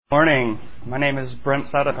Morning. My name is Brent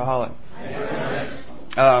S. Alcoholic.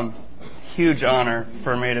 Huge honor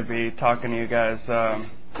for me to be talking to you guys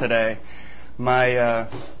today. My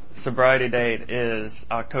sobriety date is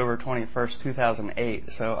October 21st, 2008,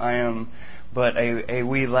 so I am but a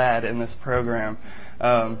wee lad in this program,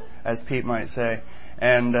 as Pete might say.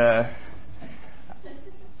 And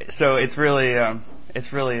so it's really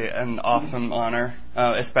an awesome honor,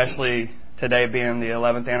 especially today being the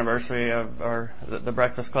 11th anniversary of the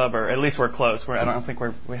Breakfast Club, or at least we're close. I don't think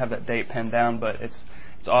we have that date pinned down, but it's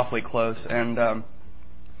awfully close. And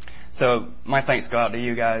so my thanks go out to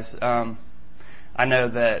you guys. I know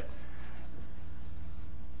that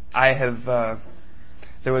I have.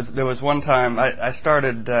 There was one time I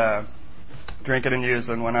started drinking and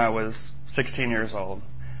using when I was 16 years old.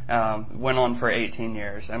 Went on for 18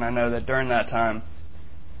 years, and I know that during that time,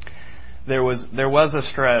 there was a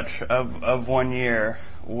stretch of 1 year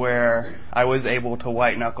where I was able to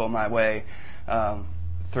white knuckle my way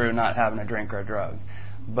through not having a drink or a drug.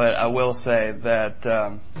 But I will say that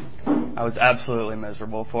I was absolutely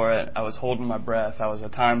miserable for it. I was holding my breath. I was a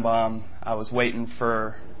time bomb. I was waiting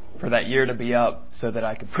for that year to be up so that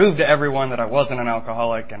I could prove to everyone that I wasn't an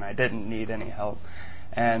alcoholic and I didn't need any help.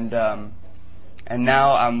 And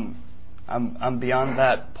now I'm beyond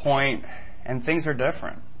that point, and things are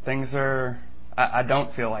different. Things are. I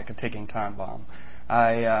don't feel like a ticking time bomb.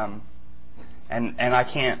 And I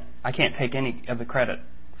can't take any of the credit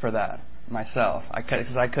for that myself.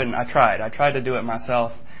 Because I couldn't. I tried to do it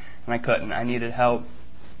myself, and I couldn't. I needed help.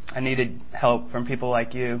 I needed help from people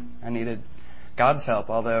like you. I needed God's help,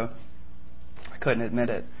 although I couldn't admit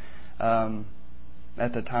it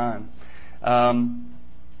at the time.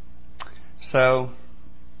 So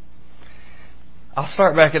I'll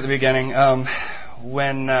start back at the beginning.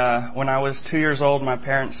 When I was 2 years old, my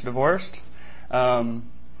parents divorced.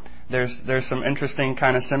 There's some interesting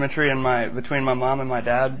kind of symmetry between my mom and my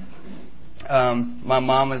dad. My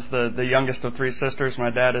mom is the youngest of three sisters.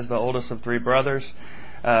 My dad is the oldest of three brothers.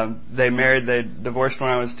 They divorced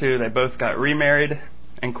when I was 2. They both got remarried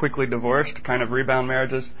and quickly divorced, kind of rebound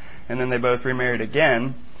marriages, and then they both remarried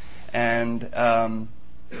again and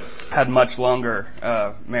had much longer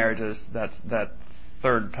marriages. That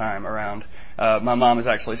third time around. My mom is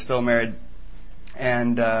actually still married,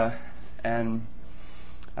 and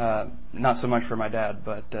not so much for my dad,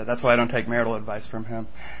 but that's why I don't take marital advice from him.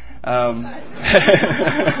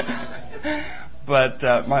 But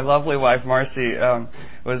my lovely wife Marcy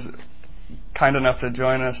was kind enough to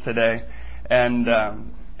join us today, and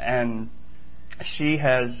she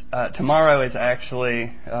has tomorrow is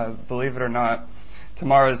actually, believe it or not,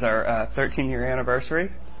 tomorrow is our 13-year anniversary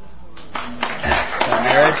of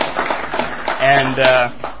marriage,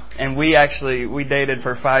 and we dated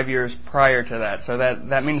for 5 years prior to that. So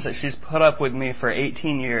that means that she's put up with me for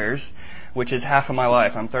 18 years, which is half of my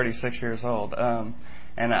life. I'm 36 years old, and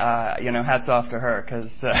hats off to her, because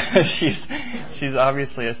she's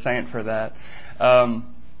obviously a saint for that.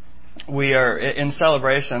 We are in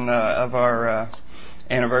celebration of our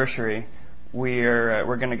anniversary.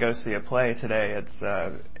 We're going to go see a play today.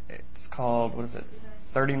 It's called, what is it?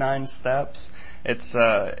 39 Steps. It's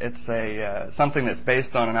something that's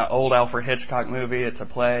based on an old Alfred Hitchcock movie. It's a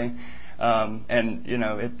play, and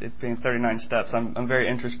it being 39 steps, I'm very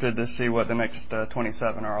interested to see what the next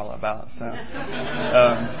 27 are all about. So,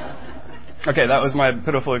 okay, that was my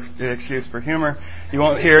pitiful excuse for humor. You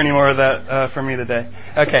won't hear any more of that from me today.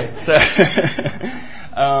 Okay, so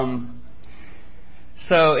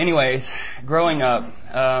so anyways, growing up,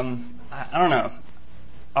 I don't know,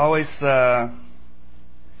 always.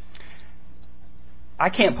 I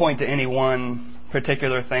can't point to any one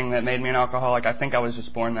particular thing that made me an alcoholic. I think I was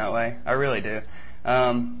just born that way. I really do.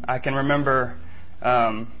 I can remember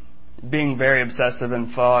being very obsessive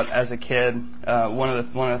in thought as a kid. One of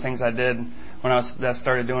the things I did when I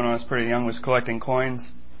started doing when I was pretty young was collecting coins.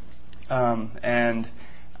 And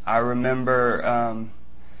I remember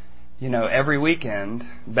every weekend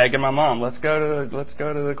begging my mom, let's go to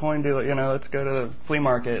the coin dealer, let's go to the flea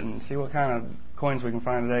market and see what kind of coins we can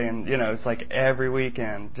find today. And it's like every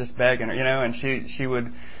weekend just begging her, and she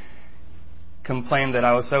would complain that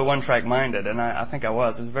I was so one-track minded, and I think I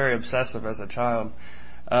was very obsessive as a child.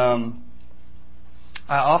 I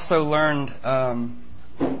also learned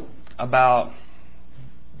about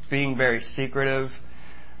being very secretive.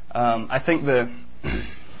 I think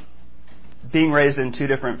being raised in two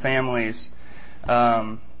different families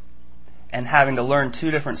and having to learn two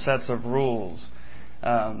different sets of rules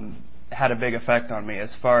had a big effect on me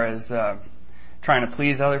as far as trying to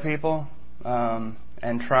please other people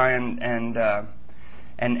and try and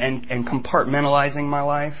compartmentalizing my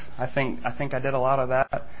life. I think I did a lot of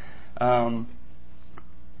that. My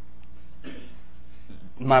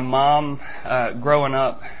mom, growing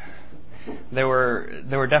up, there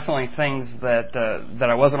were definitely things that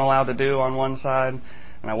I wasn't allowed to do on one side,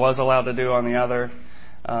 and I was allowed to do on the other.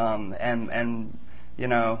 And you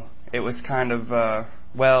know, it was kind of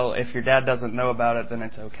well, if your dad doesn't know about it, then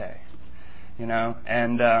it's okay, you know.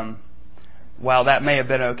 And while that may have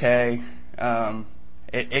been okay,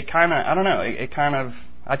 it kind of, I don't know, it kind of,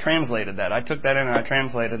 I translated that. I took that in and I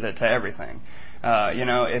translated it to everything. You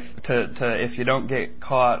know, if you don't get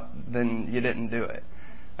caught, then you didn't do it.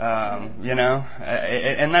 You know,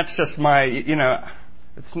 and that's just my, you know,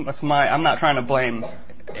 it's my, I'm not trying to blame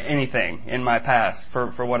anything in my past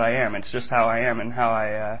for what I am. It's just how I am and how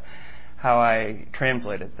I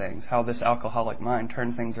translated things, how this alcoholic mind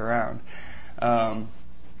turned things around.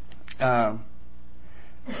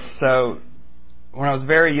 So when I was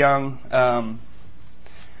very young,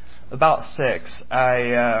 about 6,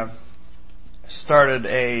 I started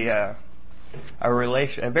a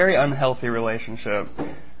very unhealthy relationship,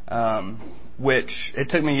 which it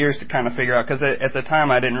took me years to kind of figure out, because at the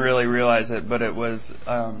time I didn't really realize it, but it was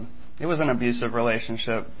an abusive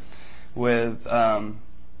relationship with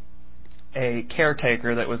a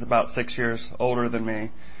caretaker that was about 6 years older than me,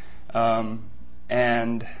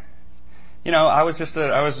 and you know, I was just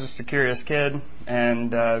a curious kid,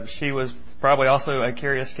 and she was probably also a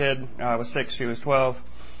curious kid. I was 6, she was 12,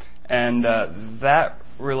 and that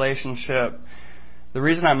relationship, the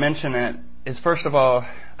reason I mention it is, first of all,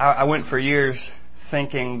 I went for years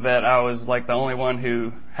thinking that I was like the only one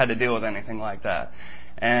who had to deal with anything like that,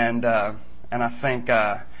 and I think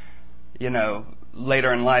you know,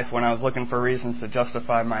 later in life, when I was looking for reasons to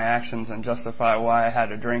justify my actions and justify why I had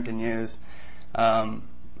to drink and use,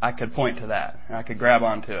 I could point to that, and I could grab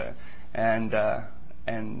onto it, and I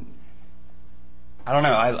don't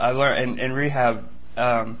know. I learned in rehab.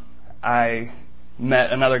 I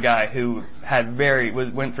met another guy who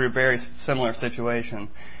went through a very similar situation,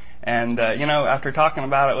 and you know, after talking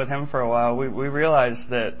about it with him for a while, we realized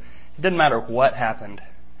that it didn't matter what happened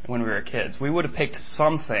when we were kids. We would have picked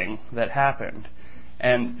something that happened,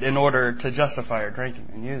 and in order to justify our drinking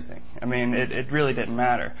and using. I mean, it really didn't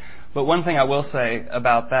matter. But one thing I will say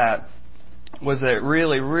about that was that it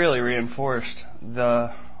really, really reinforced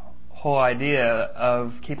the whole idea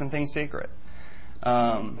of keeping things secret,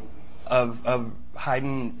 of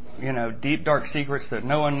hiding, you know, deep, dark secrets that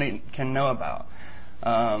no one can know about.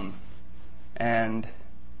 And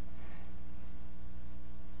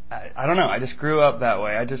I don't know. I just grew up that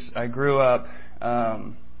way. I grew up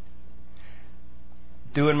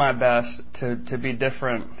doing my best to be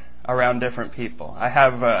different around different people. I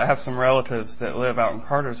have some relatives that live out in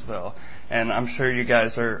Cartersville, and I'm sure you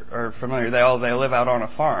guys are familiar. They live out on a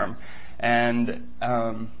farm, and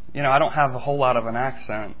you know, I don't have a whole lot of an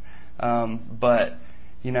accent, but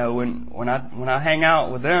you know, when I hang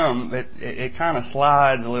out with them, it kind of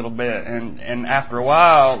slides a little bit, and after a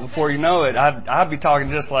while, before you know it, I'd be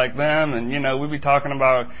talking just like them, and you know, we'd be talking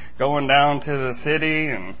about going down to the city,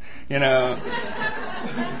 and you know,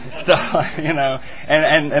 stuff, you know,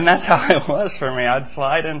 and that's how it was for me. I'd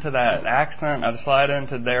slide into that accent, I'd slide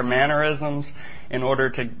into their mannerisms in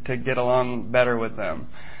order to get along better with them.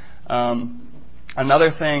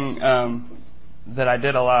 Another thing that I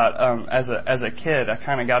did a lot as a kid, I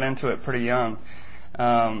kind of got into it pretty young,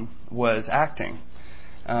 was acting,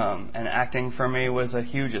 and acting for me was a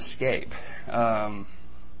huge escape. I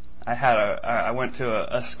went to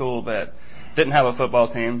a school that didn't have a football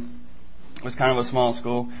team. It was kind of a small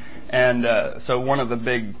school, and so one of the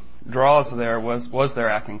big draws there was their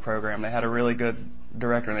acting program. They had a really good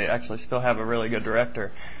director, and they actually still have a really good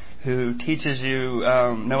director who teaches you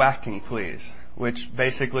no acting please, which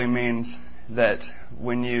basically means that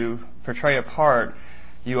when you portray a part,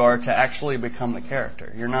 you are to actually become the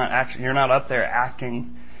character. You're not up there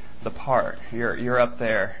acting the part. You're up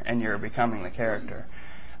there and you're becoming the character.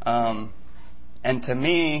 And to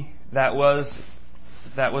me, that was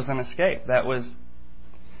an escape. That was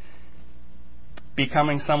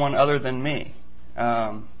becoming someone other than me.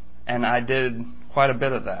 And I did quite a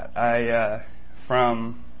bit of that.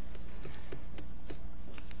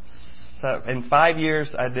 In 5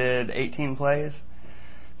 years, I did 18 plays.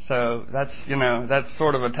 So that's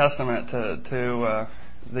sort of a testament to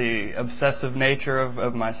the obsessive nature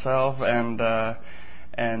of myself, and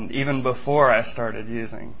even before I started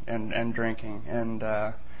using and drinking. And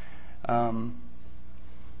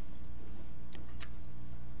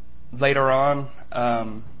later on,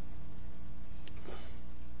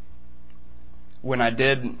 when I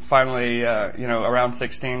did finally, around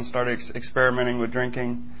 16, started experimenting with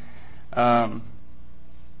drinking,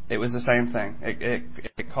 it was the same thing.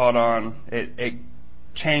 It caught on. It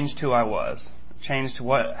changed who I was, changed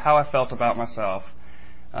how I felt about myself,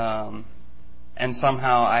 and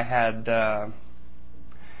somehow I had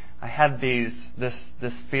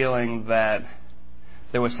this feeling that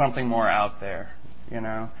there was something more out there,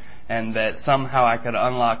 and that somehow I could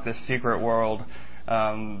unlock this secret world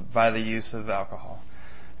by the use of alcohol.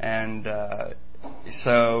 And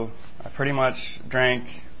so I pretty much drank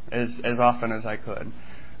as often as I could.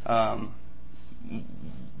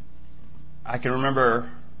 I can remember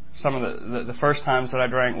some of the first times that I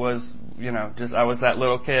drank was, just I was that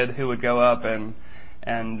little kid who would go up and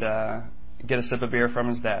get a sip of beer from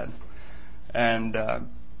his dad. And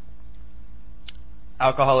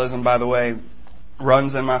alcoholism, by the way,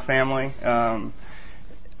 runs in my family.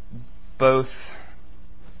 Both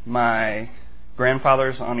my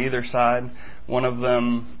grandfathers on either side, one of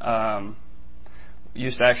them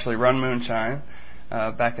used to actually run moonshine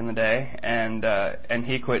back in the day, and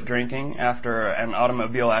he quit drinking after an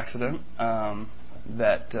automobile accident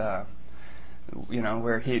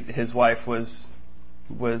where his wife was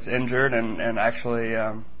injured, and actually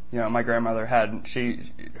my grandmother had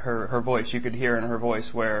her voice, you could hear in her voice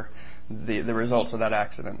where the results of that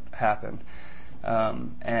accident happened.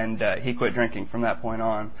 And he quit drinking from that point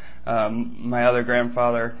on. My other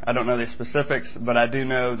grandfather, I don't know the specifics, but I do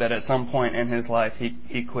know that at some point in his life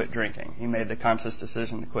he quit drinking. He made the conscious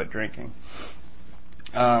decision to quit drinking.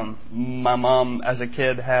 My mom, as a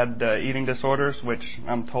kid, had eating disorders, which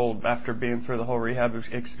I'm told after being through the whole rehab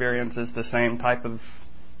experience is the same type of,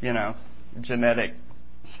 genetic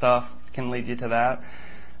stuff can lead you to that.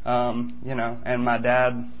 And my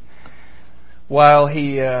dad, while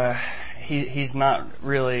he's not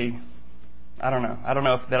really, I don't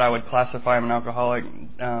know if that I would classify him an alcoholic,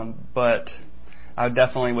 but I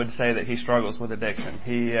definitely would say that he struggles with addiction.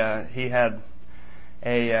 He had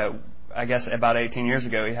I guess about 18 years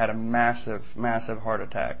ago, he had a massive heart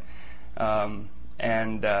attack,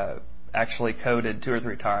 and actually coded 2 or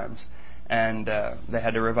 3 times, and they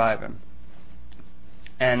had to revive him.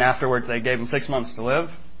 And afterwards, they gave him 6 months to live.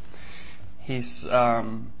 He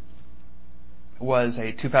was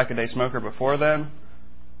a 2-pack-a-day smoker before then.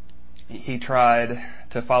 He tried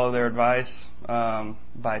to follow their advice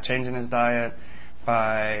by changing his diet,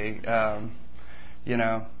 by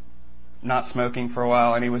not smoking for a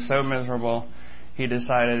while, and he was so miserable, he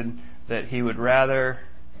decided that he would rather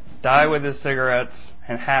die with his cigarettes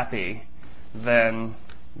and happy than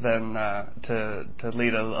to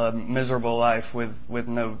lead a miserable life with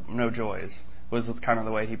no joys, was kind of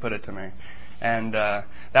the way he put it to me. And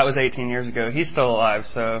that was 18 years ago. He's still alive,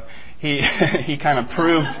 so he kind of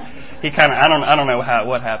proved, I don't know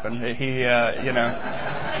what happened. He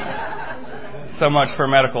so much for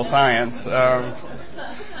medical science.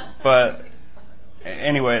 But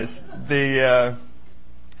anyways,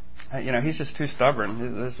 he's just too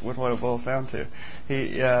stubborn. That's what it boils down to.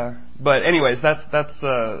 But anyways, that's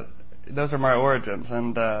those are my origins,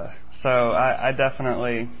 and so I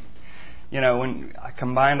definitely, when I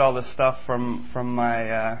combined all this stuff from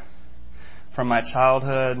my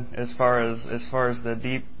childhood, as far as the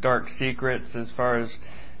deep dark secrets, as far as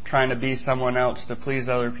trying to be someone else to please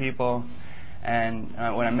other people, and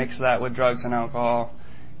when I mixed that with drugs and alcohol,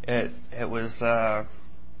 it was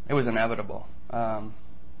inevitable.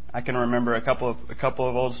 I can remember a couple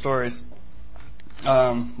of old stories.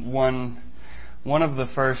 One of the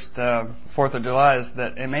first 4th of Julys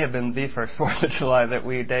that it may have been the first 4th of July that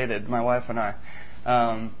we dated, my wife and I,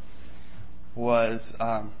 was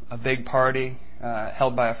a big party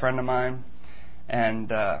held by a friend of mine,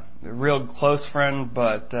 and a real close friend,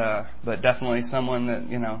 but definitely someone that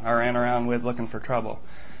I ran around with looking for trouble.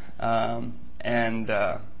 And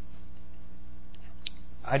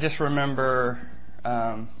I just remember,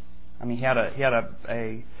 he had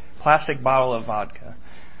a plastic bottle of vodka,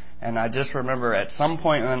 and I just remember at some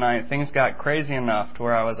point in the night things got crazy enough to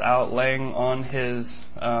where I was out laying on his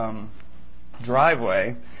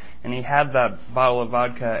driveway, and he had that bottle of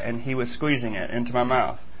vodka, and he was squeezing it into my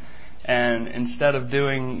mouth. And instead of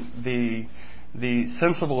doing the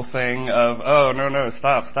sensible thing of, oh, no,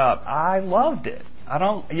 stop, I loved it.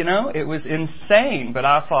 It was insane, but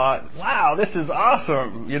I thought, wow, this is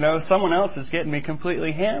awesome. Someone else is getting me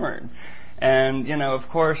completely hammered. And, of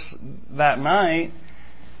course, that night,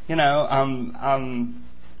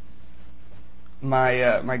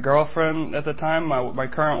 my girlfriend at the time, my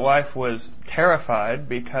current wife, was terrified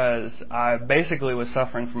because I basically was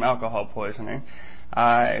suffering from alcohol poisoning.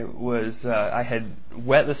 I had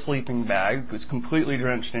wet the sleeping bag, was completely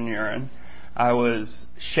drenched in urine. I was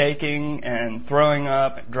shaking and throwing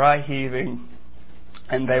up, dry heaving,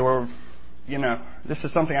 and they were this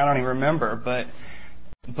is something I don't even remember, but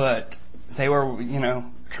they were,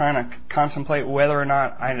 trying to contemplate whether or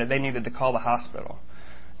not they needed to call the hospital,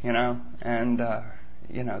 and there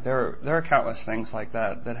are countless things like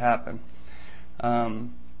that happen.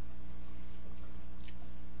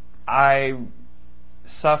 I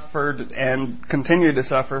suffered and continue to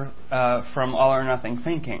suffer from all or nothing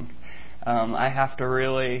thinking. I have to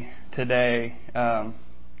really today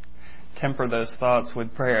temper those thoughts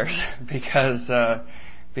with prayers because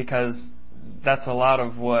that's a lot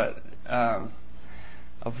of what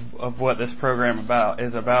of what this program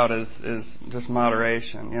is just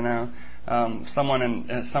moderation. Someone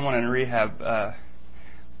in rehab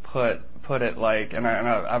put it like, and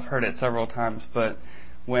I've heard it several times, but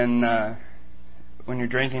when you're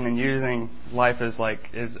drinking and using, life is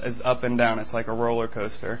up and down. It's like a roller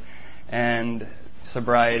coaster, and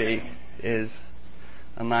sobriety is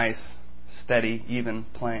a nice, steady, even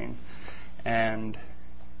plane. And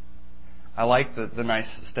I like the nice,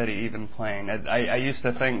 steady, even plane. I used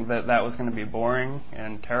to think that was going to be boring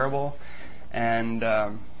and terrible, and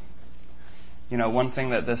one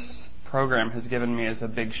thing that this program has given me is a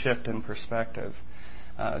big shift in perspective.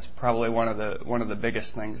 It's probably one of the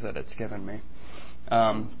biggest things that it's given me.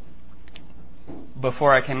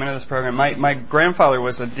 Before I came into this program, my grandfather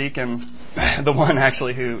was a deacon. The one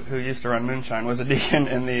actually who used to run moonshine was a deacon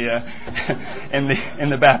in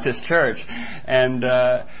the Baptist church, and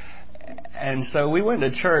so we went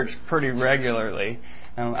to church pretty regularly.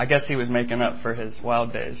 I guess he was making up for his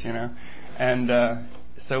wild days, and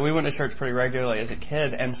so we went to church pretty regularly as a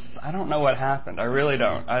kid, and I don't know what happened. I really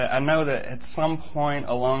don't. I know that at some point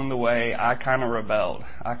along the way, I kind of rebelled.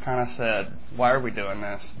 I kind of said, why are we doing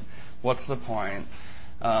this? What's the point?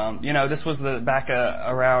 This was back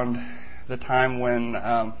around the time when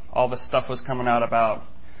all the stuff was coming out about,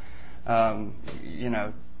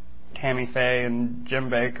 Tammy Faye and Jim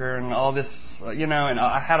Baker and all this, and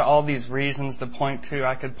I had all these reasons to point to.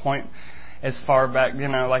 I could point as far back,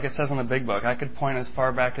 like it says in the Big Book, I could point as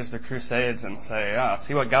far back as the Crusades and say,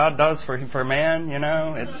 see what God does for man,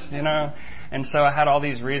 and so I had all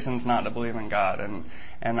these reasons not to believe in God, and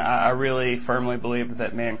I really firmly believed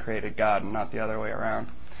that man created God and not the other way around.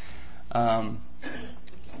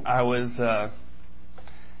 I was,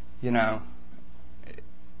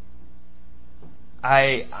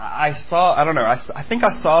 I saw, I don't know, I think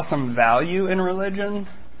I saw some value in religion,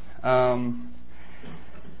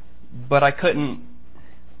 but I couldn't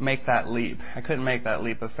make that leap. I couldn't make that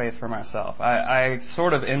leap of faith for myself. I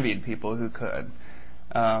sort of envied people who could,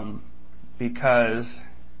 because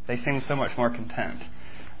they seemed so much more content.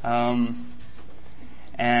 And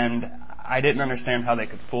I didn't understand how they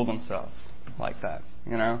could fool themselves like that,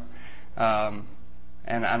 and I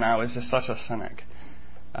was just such a cynic.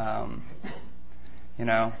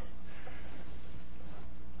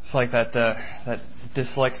 It's like that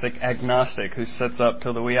dyslexic agnostic who sits up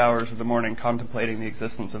till the wee hours of the morning contemplating the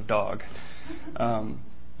existence of dog.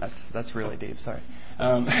 That's really deep. Sorry.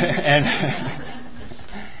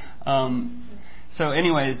 So,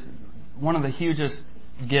 anyways, one of the hugest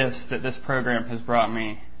gifts that this program has brought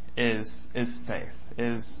me is faith,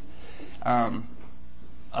 is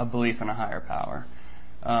a belief in a higher power,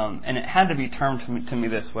 and it had to be termed to me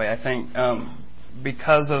this way. I think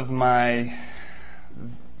because of my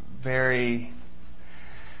very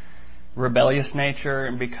rebellious nature,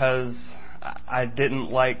 and because I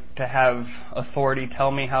didn't like to have authority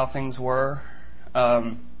tell me how things were,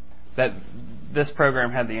 that this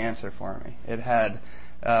program had the answer for me. It had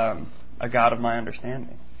a God of my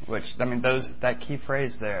understanding, which, that key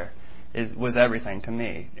phrase there was everything to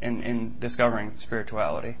me in discovering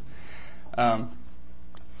spirituality.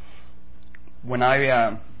 When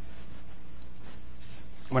I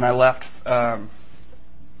left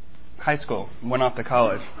high school, went off to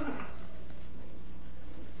college,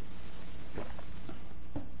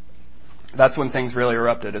 that's when things really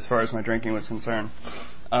erupted as far as my drinking was concerned.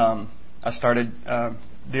 I started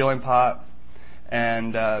dealing pot,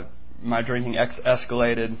 and my drinking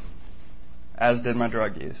escalated, as did my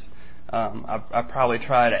drug use. I probably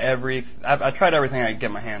tried I tried everything I could get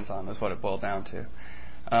my hands on, is what it boiled down to.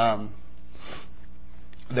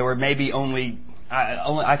 There were maybe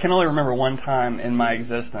I can only remember one time in my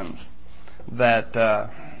existence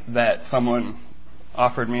that someone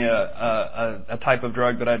offered me a type of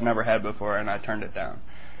drug that I'd never had before, and I turned it down.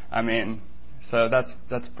 So that's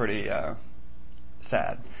pretty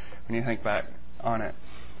sad when you think back on it.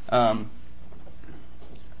 I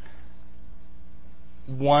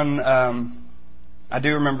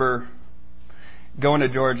do remember going to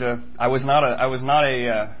Georgia, I was not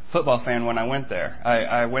a football fan when I went there.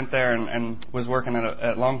 I went there and was working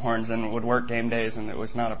at Longhorns and would work game days, and it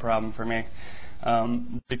was not a problem for me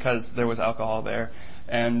because there was alcohol there,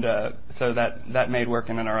 and so that made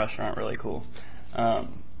working in a restaurant really cool.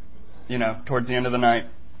 Towards the end of the night,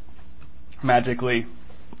 magically,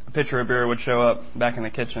 a pitcher of beer would show up back in the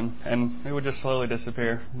kitchen, and it would just slowly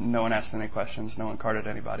disappear. No one asked any questions. No one carded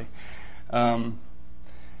anybody.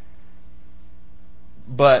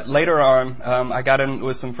 But later on, I got in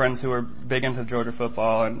with some friends who were big into Georgia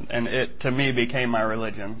football, and it, to me, became my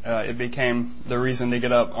religion. It became the reason to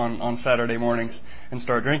get up on Saturday mornings and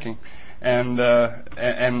start drinking. And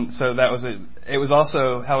so that was it. It was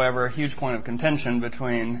also, however, a huge point of contention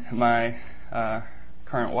between my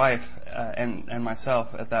current wife and myself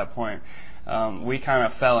at that point. We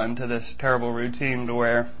kind of fell into this terrible routine to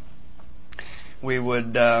where we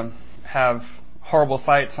would have horrible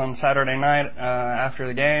fights on Saturday night after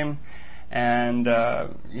the game, and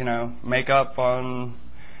make up on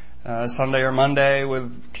Sunday or Monday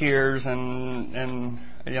with tears and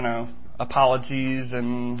apologies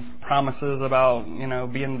and promises about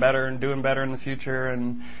being better and doing better in the future,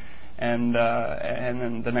 and then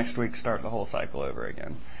the next week start the whole cycle over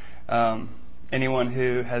again. Anyone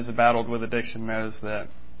who has battled with addiction knows that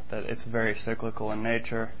it's very cyclical in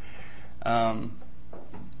nature,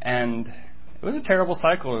 and it was a terrible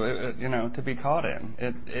cycle, to be caught in.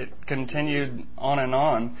 It continued on and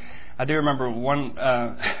on. I do remember one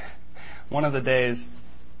of the days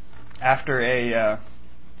after I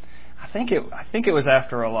think it was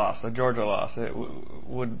after a loss, a Georgia loss. It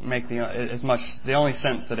would make the only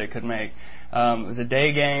sense that it could make. It was a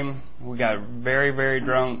day game. We got very, very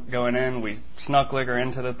drunk going in. We snuck liquor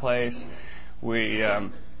into the place. We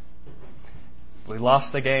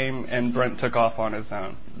lost the game, and Brent took off on his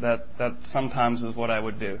own. That sometimes is what I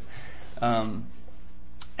would do.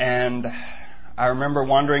 And I remember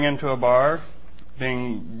wandering into a bar,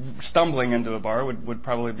 stumbling into a bar would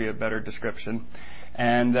probably be a better description.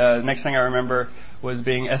 And the next thing I remember was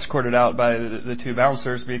being escorted out by the two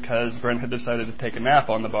bouncers because Brent had decided to take a nap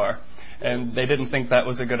on the bar. And they didn't think that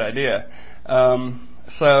was a good idea.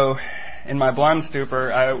 So in my blind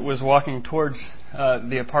stupor, I was walking towards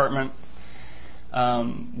the apartment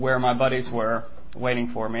where my buddies were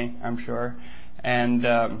waiting for me, I'm sure. And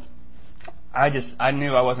I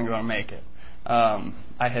knew I wasn't going to make it.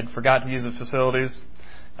 I had forgot to use the facilities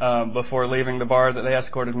before leaving the bar that they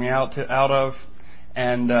escorted me out of.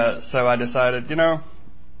 And so I decided,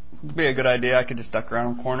 it'd be a good idea. I could just duck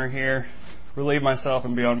around the corner here, relieve myself,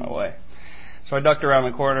 and be on my way. So I ducked around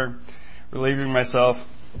the corner, relieving myself,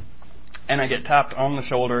 and I get tapped on the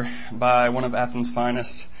shoulder by one of Athens'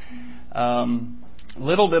 finest.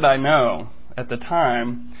 Little did I know at the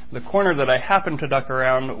time, the corner that I happened to duck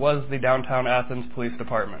around was the downtown Athens Police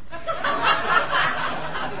Department.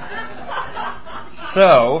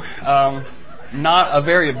 So, not a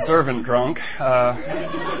very observant drunk.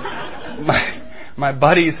 My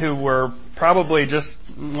buddies, who were probably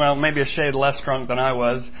maybe a shade less drunk than I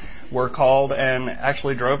was, were called and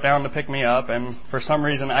actually drove down to pick me up. And for some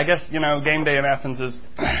reason, I guess, game day in Athens is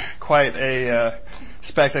quite a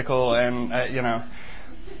spectacle, and,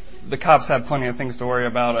 the cops had plenty of things to worry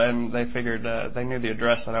about, and they figured they knew the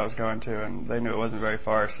address that I was going to, and they knew it wasn't very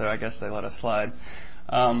far, so I guess they let us slide.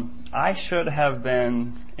 I should have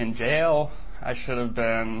been in jail. I should have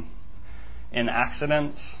been in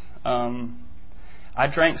accidents. I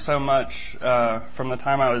drank so much from the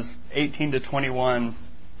time I was 18 to 21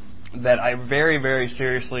 that I very, very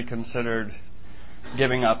seriously considered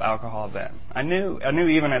giving up alcohol then. I knew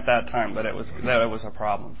even at that time that it was a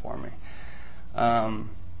problem for me.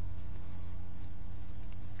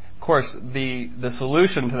 Of course, the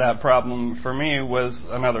solution to that problem for me was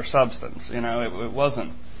another substance. It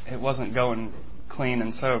wasn't going clean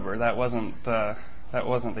and sober. That wasn't the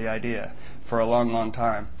idea for a long, long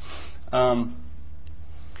time.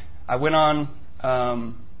 I went on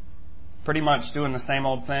pretty much doing the same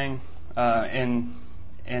old thing.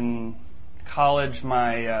 In college,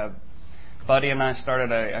 my buddy and I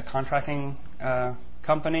started a contracting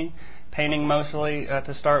company, painting mostly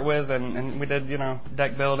to start with, and we did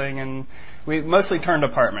deck building, and we mostly turned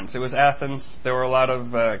apartments. It was Athens. There were a lot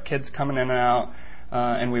of kids coming in and out,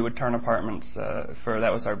 and we would turn apartments. That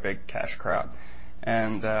was our big cash crowd,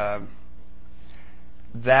 and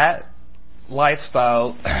that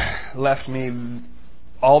lifestyle left me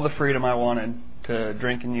all the freedom I wanted to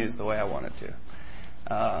drink and use the way I wanted to.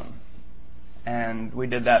 And we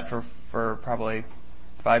did that for probably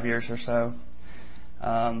 5 years or so.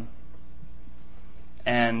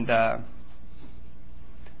 And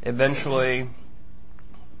eventually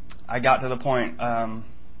I got to the point.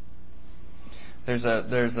 There's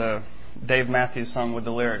a Dave Matthews song with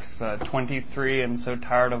the lyrics, 23 and so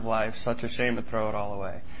tired of life, such a shame to throw it all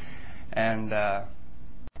away. And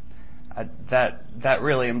that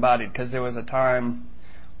really embodied, because there was a time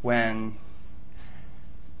when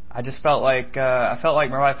I just felt like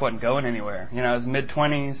my life wasn't going anywhere. I was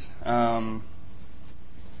mid-20s,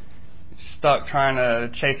 stuck trying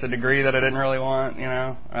to chase a degree that I didn't really want,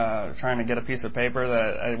 trying to get a piece of paper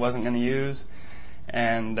that I wasn't going to use,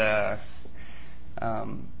 and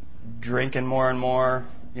drinking more and more.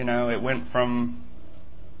 It went from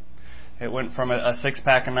a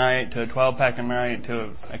 6-pack a night to a 12-pack a night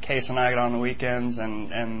to a case a night on the weekends,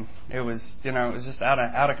 and it was just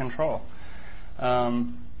out of control.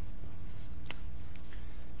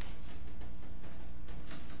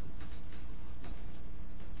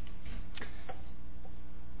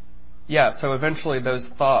 Yeah, so eventually those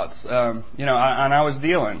thoughts, and I was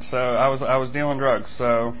dealing, so I was dealing drugs,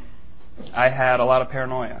 so I had a lot of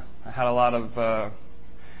paranoia. I had a lot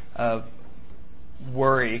of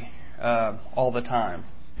worry all the time.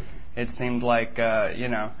 It seemed like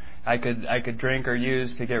I could drink or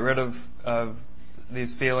use to get rid of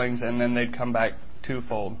these feelings, and then they'd come back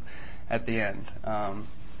twofold at the end.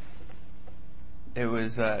 It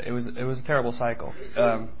was a terrible cycle.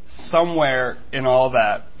 Somewhere in all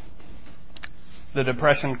that, the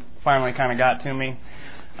depression finally kind of got to me.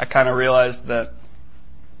 I kind of realized that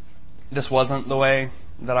this wasn't the way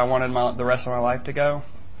that I wanted the rest of my life to go,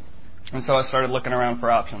 and so I started looking around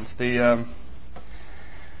for options. The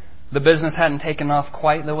business hadn't taken off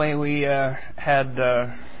quite the way we had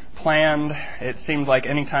planned. It seemed like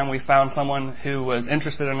any time we found someone who was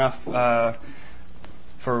interested enough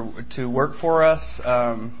to work for us,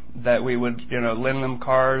 that we would lend them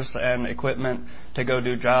cars and equipment to go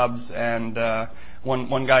do jobs. And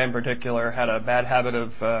one guy in particular had a bad habit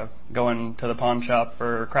of going to the pawn shop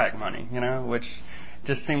for crack money, which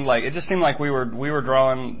just seemed like we were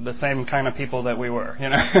drawing the same kind of people that we were,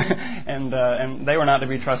 and they were not to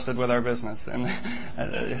be trusted with our business. And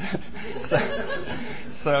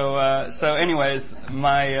so anyways,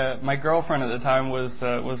 my girlfriend at the time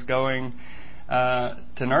was going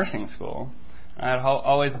to nursing school. I had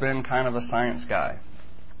always been kind of a science guy,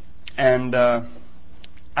 and I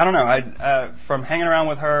don't know. From hanging around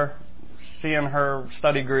with her, seeing her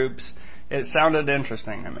study groups, it sounded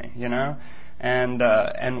interesting to me,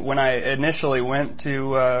 And when I initially went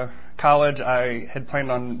to college, I had planned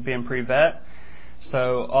on being pre-vet,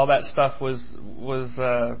 so all that stuff was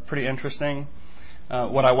pretty interesting.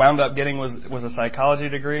 What I wound up getting was a psychology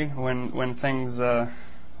degree. When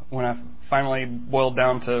I finally boiled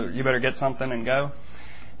down to you better get something and go,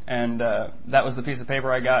 and that was the piece of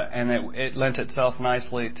paper I got, and it lent itself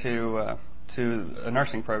nicely to a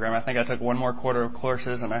nursing program. I think I took one more quarter of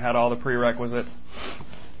courses, and I had all the prerequisites.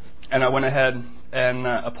 And I went ahead and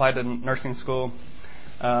applied to nursing school,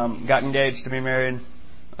 got engaged to be married,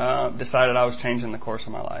 decided I was changing the course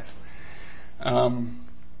of my life.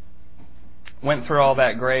 Went through all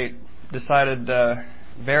that great, decided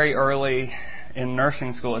very early in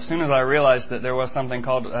nursing school, as soon as I realized that there was something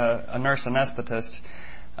called a nurse anesthetist,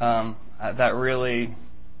 that really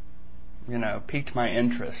piqued my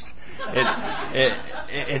interest.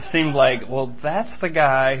 It seemed like, well, that's the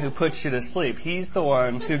guy who puts you to sleep. He's the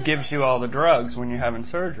one who gives you all the drugs when you're having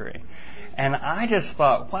surgery. And I just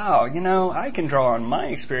thought, wow, I can draw on my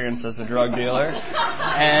experience as a drug dealer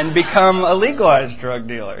and become a legalized drug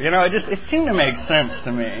dealer. It seemed to make sense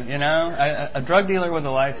to me, a drug dealer with a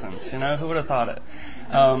license, who would have thought it?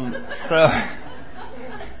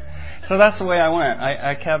 So that's the way I went.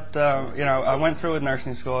 I kept, I went through with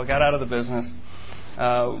nursing school, got out of the business,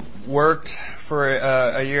 worked for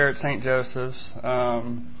a year at St. Joseph's,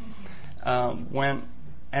 went,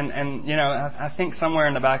 and I think somewhere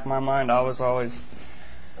in the back of my mind I was always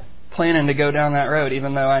planning to go down that road,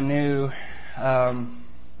 even though I knew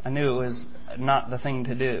it was not the thing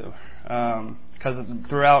to do, because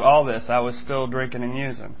throughout all this I was still drinking and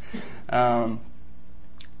using.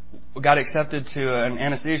 Got accepted to an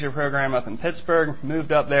anesthesia program up in Pittsburgh,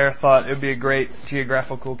 moved up there, thought it would be a great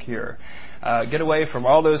geographical cure. Get away from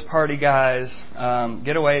all those party guys,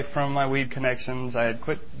 get away from my weed connections. I had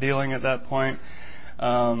quit dealing at that point,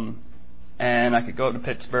 and I could go up to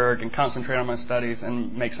Pittsburgh and concentrate on my studies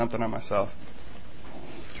and make something of myself.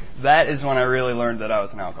 That is when I really learned that I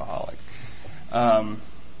was an alcoholic.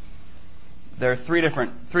 There are three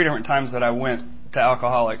different times that I went to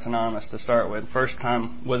Alcoholics Anonymous to start with. First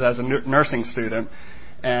time was as a nursing student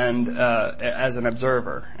and as an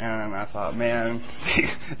observer. And I thought, man,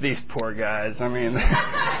 these poor guys. I mean,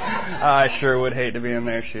 I sure would hate to be in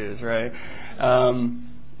their shoes, right?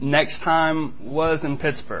 next time was in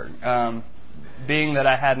Pittsburgh. Being that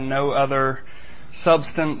I had no other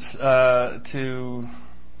substance to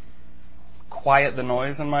quiet the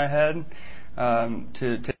noise in my head,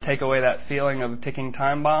 to take away that feeling of a ticking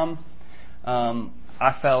time bomb,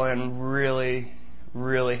 I fell in really,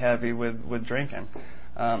 really heavy with drinking.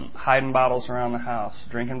 Hiding bottles around the house,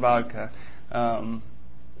 drinking vodka.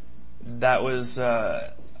 That was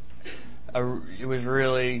it was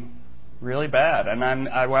really, really bad, and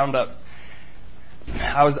I wound up.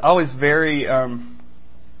 I was always very had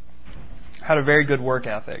a very good work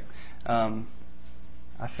ethic. I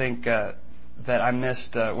think that I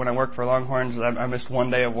missed when I worked for Longhorns. I missed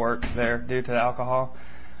one day of work there due to alcohol,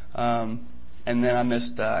 and then I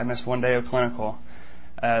missed one day of clinical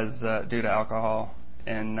as due to alcohol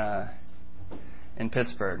in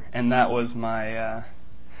Pittsburgh, and that was my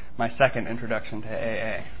second introduction to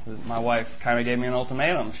AA. My wife kind of gave me an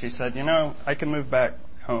ultimatum. She said, I can move back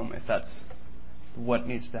home if that's what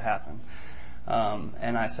needs to happen.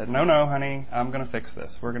 And I said, no, honey, I'm going to fix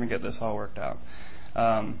this. We're going to get this all worked out.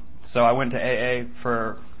 So I went to AA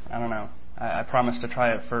for, I don't know, I promised to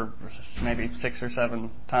try it for maybe 6 or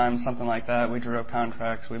 7 times, something like that. We drew up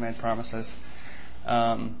contracts. We made promises.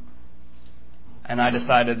 And I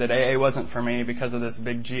decided that AA wasn't for me because of this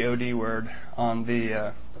big God word on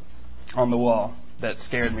the wall that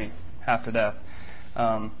scared me half to death.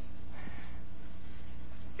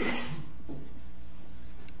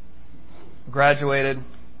 Graduated.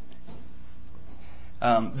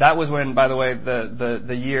 That was when, by the way,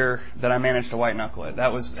 the year that I managed to white knuckle it.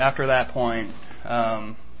 That was after that point.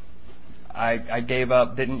 I gave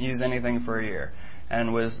up, didn't use anything for a year,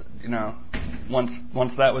 and was once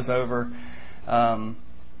that was over,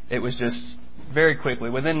 it was just very quickly.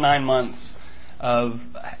 Within 9 months of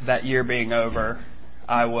that year being over,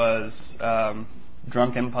 I was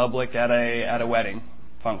drunk in public at a wedding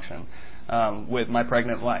function with my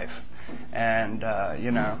pregnant wife, and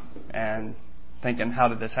and thinking, how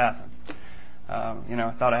did this happen? I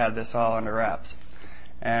thought I had this all under wraps,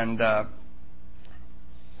 and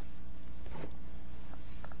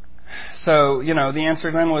so the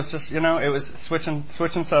answer then was just it was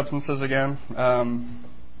switching substances again.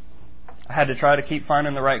 I had to try to keep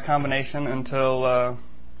finding the right combination until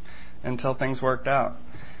things worked out.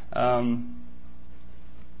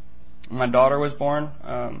 My daughter was born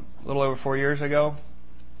a little over 4 years ago.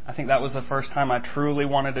 I think that was the first time I truly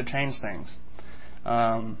wanted to change things,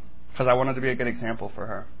 because I wanted to be a good example for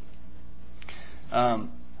her.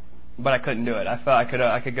 But I couldn't do it. I felt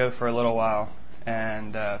I could go for a little while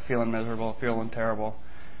and feeling miserable, feeling terrible,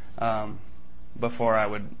 before I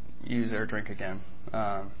would use or drink again.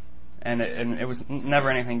 And it was never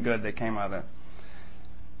anything good that came of it.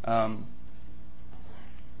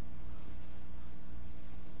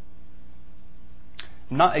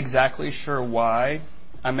 Not exactly sure why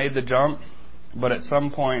I made the jump, but at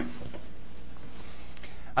some point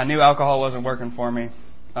I knew alcohol wasn't working for me.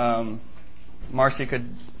 Marcy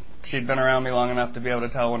she'd been around me long enough to be able to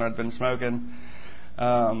tell when I'd been smoking.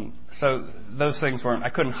 So those things I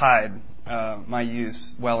couldn't hide my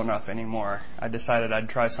use well enough anymore. I decided I'd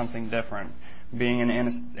try something different. Being in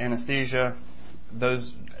anesthesia,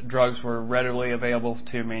 those drugs were readily available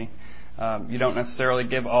to me. You don't necessarily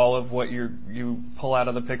give all of what you pull out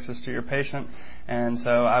of the Pyxis to your patient, and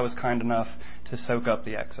so I was kind enough to soak up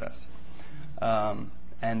the excess.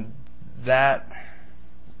 And that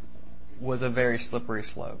was a very slippery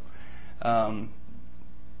slope. I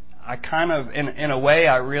kind of, in a way,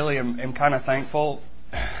 I really am kind of thankful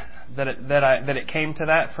that it came to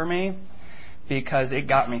that for me, because it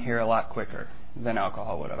got me here a lot quicker than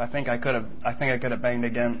alcohol would have. I think I could have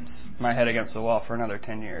banged my head against the wall for another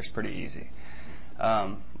 10 years pretty easy.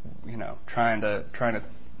 Trying to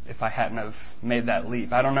if I hadn't have made that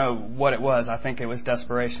leap. I don't know what it was. I think it was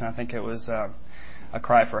desperation. I think it was a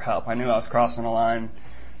cry for help. I knew I was crossing a line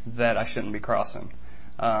that I shouldn't be crossing.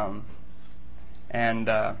 And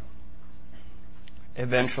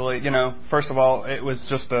eventually, first of all, it was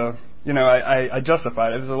just I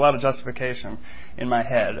justified it. There was a lot of justification in my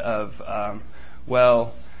head of,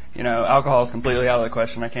 alcohol is completely out of the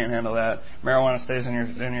question. I can't handle that. Marijuana stays in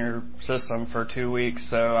your system for 2 weeks,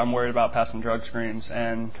 so I'm worried about passing drug screens.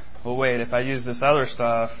 And well, wait, if I use this other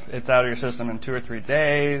stuff, it's out of your system in 2 or 3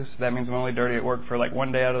 days. That means I'm only dirty at work for like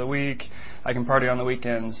 1 day out of the week. I can party on the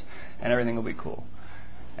weekends, and everything will be cool.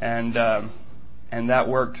 And that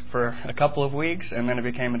worked for a couple of weeks, and then it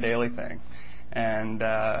became a daily thing. And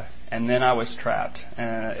then I was trapped,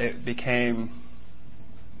 and it became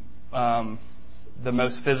the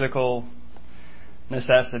most physical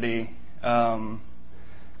necessity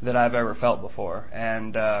that I've ever felt before.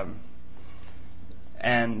 And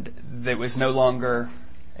and it was no longer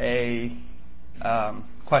a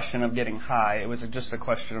question of getting high. It was just a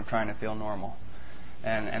question of trying to feel normal,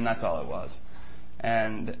 and that's all it was.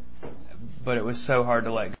 But it was so hard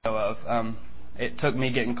to let go of. It took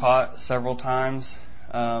me getting caught several times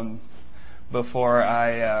before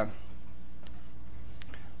I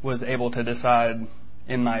was able to decide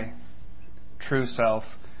in my true self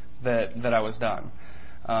that I was done.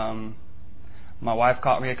 My wife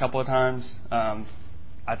caught me a couple of times.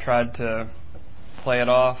 I tried to play it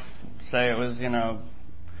off, say it was,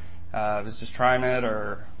 I was just trying it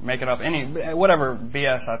or make it up, whatever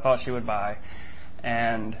BS I thought she would buy.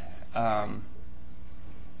 And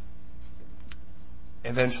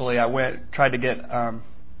eventually I tried to get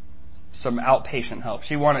some outpatient help.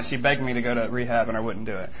 She begged me to go to rehab, and I wouldn't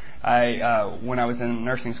do it. When I was in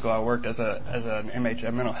nursing school, I worked as an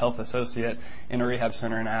a mental health associate in a rehab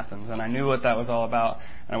center in Athens, and I knew what that was all about,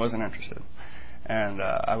 and I wasn't interested. And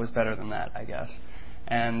I was better than that, I guess.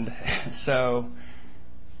 And so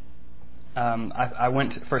I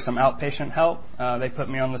went for some outpatient help. They put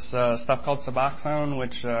me on this stuff called Suboxone,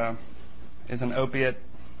 which is an opiate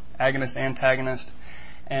agonist-antagonist,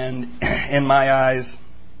 and in my eyes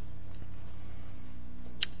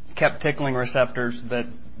kept tickling receptors that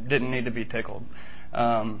didn't need to be tickled,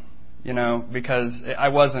 because I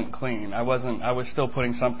wasn't clean. I was still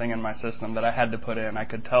putting something in my system that I had to put in. I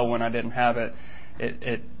could tell when I didn't have it.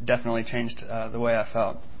 It definitely changed the way I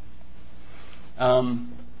felt.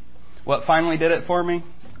 What finally did it for me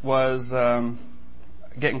was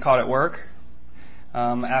getting caught at work.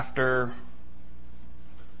 After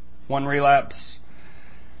one relapse,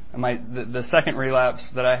 the second relapse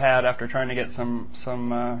that I had after trying to get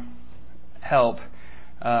some help,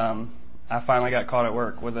 I finally got caught at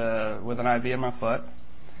work with an IV in my foot.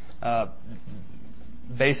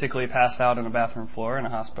 Basically passed out in a bathroom floor in a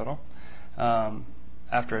hospital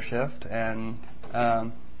after a shift, and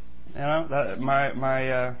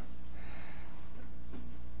my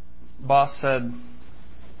boss said,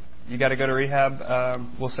 "You got to go to rehab.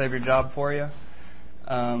 We'll save your job for you,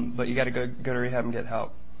 but you got to go to rehab and get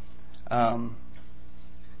help."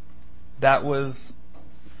 That was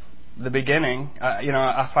the beginning.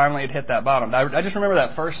 I finally had hit that bottom. I just remember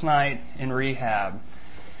that first night in rehab.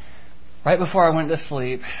 Right before I went to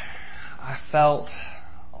sleep, I felt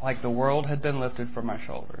like the world had been lifted from my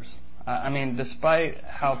shoulders. Despite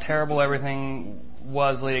how terrible everything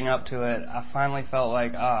was leading up to it, I finally felt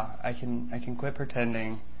like, I can quit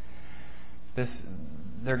pretending.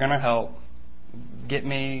 They're going to help get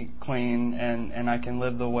me clean, and I can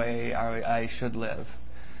live the way I should live.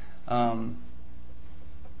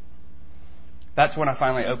 That's when I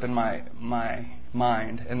finally opened my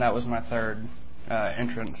mind, and that was my third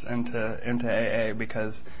entrance into AA,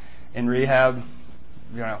 because in rehab,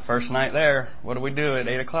 first night there, what do we do at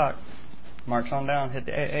 8:00? March on down, hit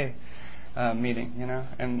the AA meeting,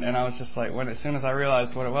 and I was just like, as soon as I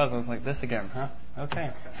realized what it was, I was like, this again, huh?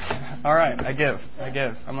 Okay, all right, I give.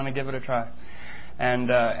 I'm going to give it a try, and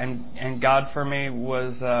God for me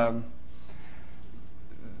was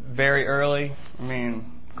very early.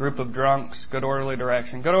 Group of drunks, good orderly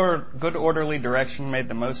direction. Good orderly direction made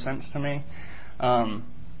the most sense to me.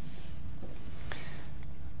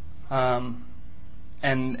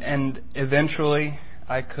 And eventually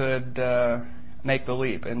I could make the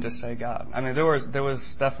leap and just say God. There was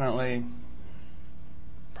definitely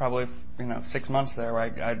probably 6 months there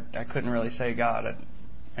where I couldn't really say God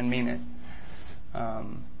and mean it.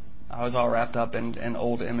 I was all wrapped up in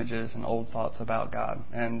old images and old thoughts about God.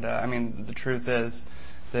 And the truth is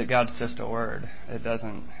that God's just a word. It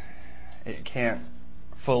can't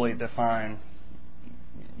fully define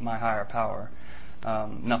my higher power.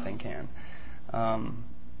 Nothing can. I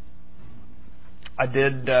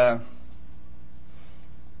did. I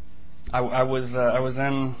was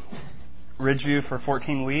in Ridgeview for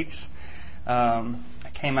 14 weeks. I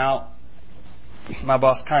came out. My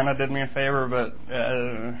boss kind of did me a favor, but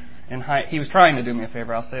he was trying to do me a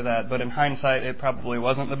favor. I'll say that. But in hindsight, it probably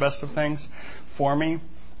wasn't the best of things for me.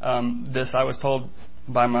 I was told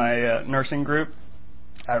by my nursing group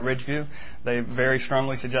at Ridgeview. They very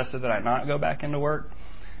strongly suggested that I not go back into work.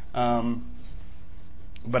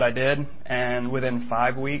 But I did, and within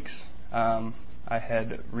 5 weeks, I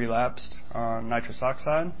had relapsed on nitrous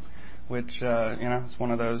oxide, which, it's one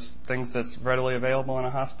of those things that's readily available in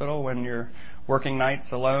a hospital when you're working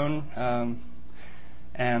nights alone.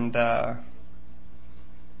 And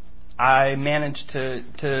I managed to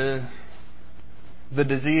the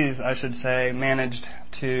disease, I should say, managed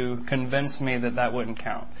to convince me that wouldn't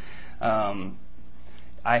count.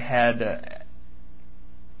 I had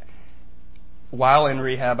while in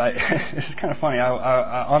rehab, it's kind of funny.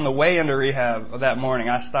 On the way into rehab that morning,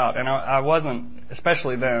 I stopped, and I wasn't,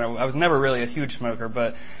 especially then. I was never really a huge smoker,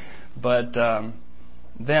 but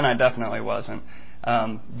then I definitely wasn't.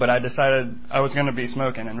 But I decided I was going to be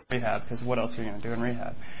smoking in rehab, because what else are you going to do in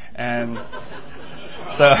rehab? And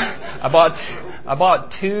so I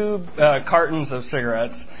bought 2 cartons of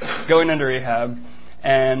cigarettes going into rehab,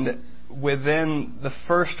 and within the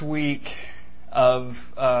first week of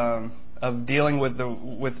dealing with the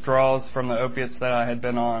withdrawals from the opiates that I had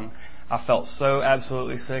been on, I felt so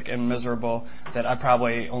absolutely sick and miserable that I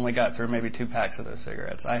probably only got through maybe 2 packs of those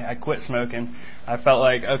cigarettes. I quit smoking. I felt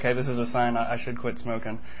like, okay, this is a sign I should quit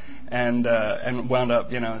smoking, and wound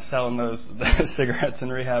up, selling those cigarettes in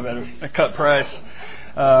rehab at a cut price,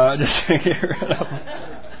 just to get rid of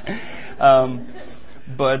them.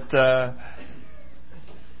 But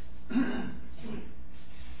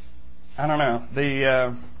I don't know.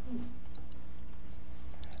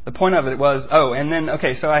 The point of it was,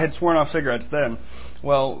 so I had sworn off cigarettes then.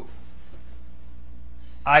 Well,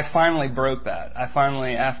 I finally broke that.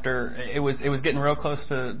 After it was getting real close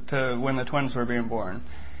to when the twins were being born,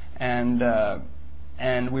 and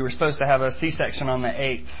we were supposed to have a C-section on the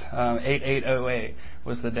 8th. 8/8/08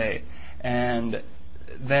 was the date, and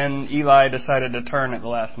then Eli decided to turn at the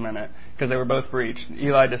last minute because they were both breached.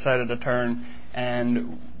 Eli decided to turn,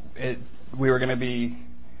 and we were going to be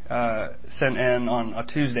sent in on a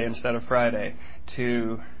Tuesday instead of Friday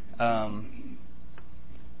to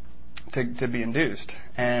be induced.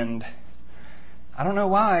 And I don't know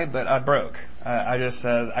why, but I broke. I just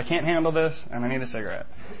said, I can't handle this, and I need a cigarette.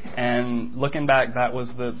 And looking back, that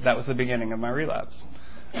was the beginning of my relapse,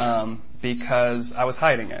 because I was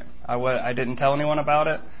hiding it. I didn't tell anyone about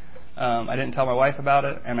it. I didn't tell my wife about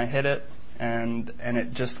it, and I hid it. And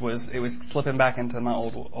it was slipping back into my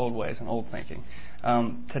old ways and old thinking.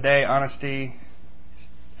 Today, honesty is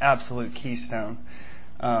absolute keystone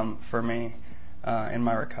for me in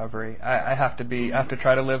my recovery. I have to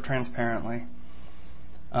try to live transparently.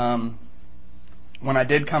 When I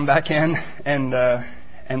did come back in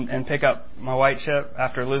and pick up my white chip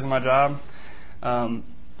after losing my job,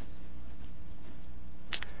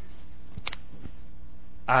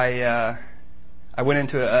 I went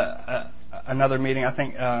into another meeting. I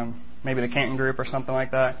think maybe the Canton group or something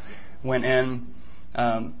like that. Went in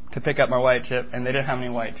to pick up my white chip, and they didn't have any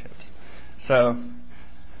white chips. So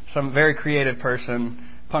some very creative person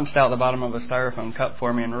punched out the bottom of a styrofoam cup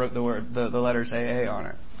for me and wrote the letters AA on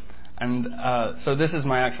it. And so this is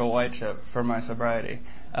my actual white chip for my sobriety.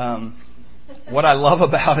 What I love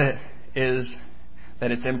about it is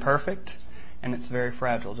that it's imperfect and it's very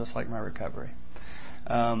fragile, just like my recovery.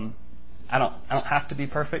 I don't have to be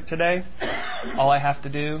perfect today. All I have to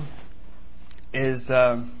do is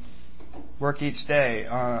work each day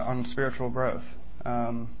on spiritual growth.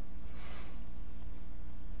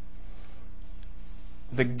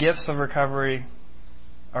 The gifts of recovery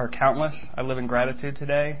are countless. I live in gratitude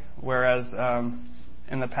today, whereas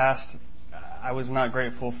in the past I was not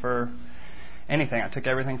grateful for anything. I took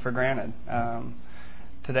everything for granted.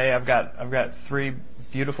 Today I've got 3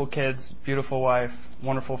 beautiful kids, beautiful wife,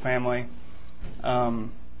 wonderful family.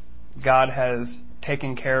 God has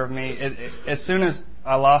taken care of me. As soon as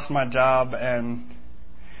I lost my job and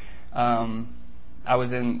I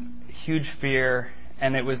was in huge fear,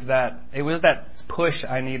 and it was that push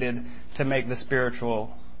I needed to make the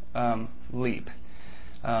spiritual leap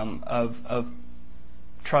of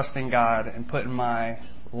trusting God and putting my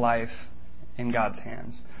life in God's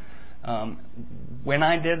hands. When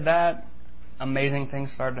I did that, amazing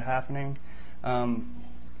things started happening.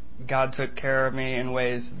 God took care of me in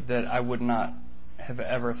ways that I would not have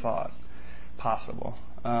ever thought possible.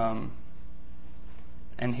 And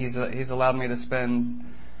He's allowed me to spend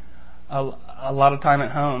a lot of time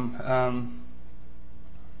at home,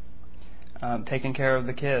 taking care of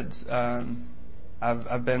the kids.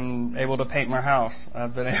 I've been able to paint my house.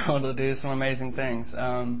 I've been able to do some amazing things.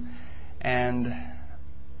 And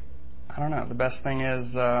I don't know. The best thing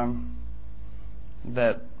is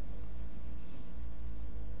that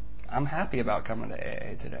I'm happy about coming to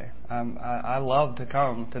AA today. I love to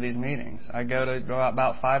come to these meetings. I go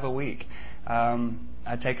about 5 a week.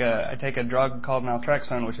 I take a drug called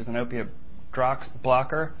naltrexone, which is an opiate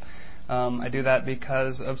blocker. I do that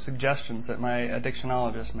because of suggestions that my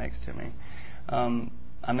addictionologist makes to me. I'm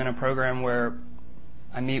in a program where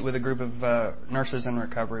I meet with a group of nurses in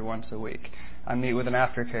recovery once a week. I meet with an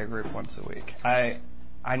aftercare group once a week.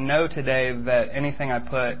 I know today that anything I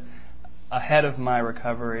put ahead of my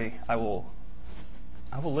recovery, I will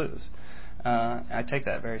lose. I take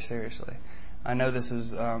that very seriously. I know this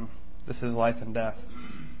is life and death.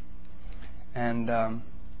 And I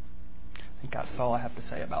think that's all I have to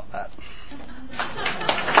say about that.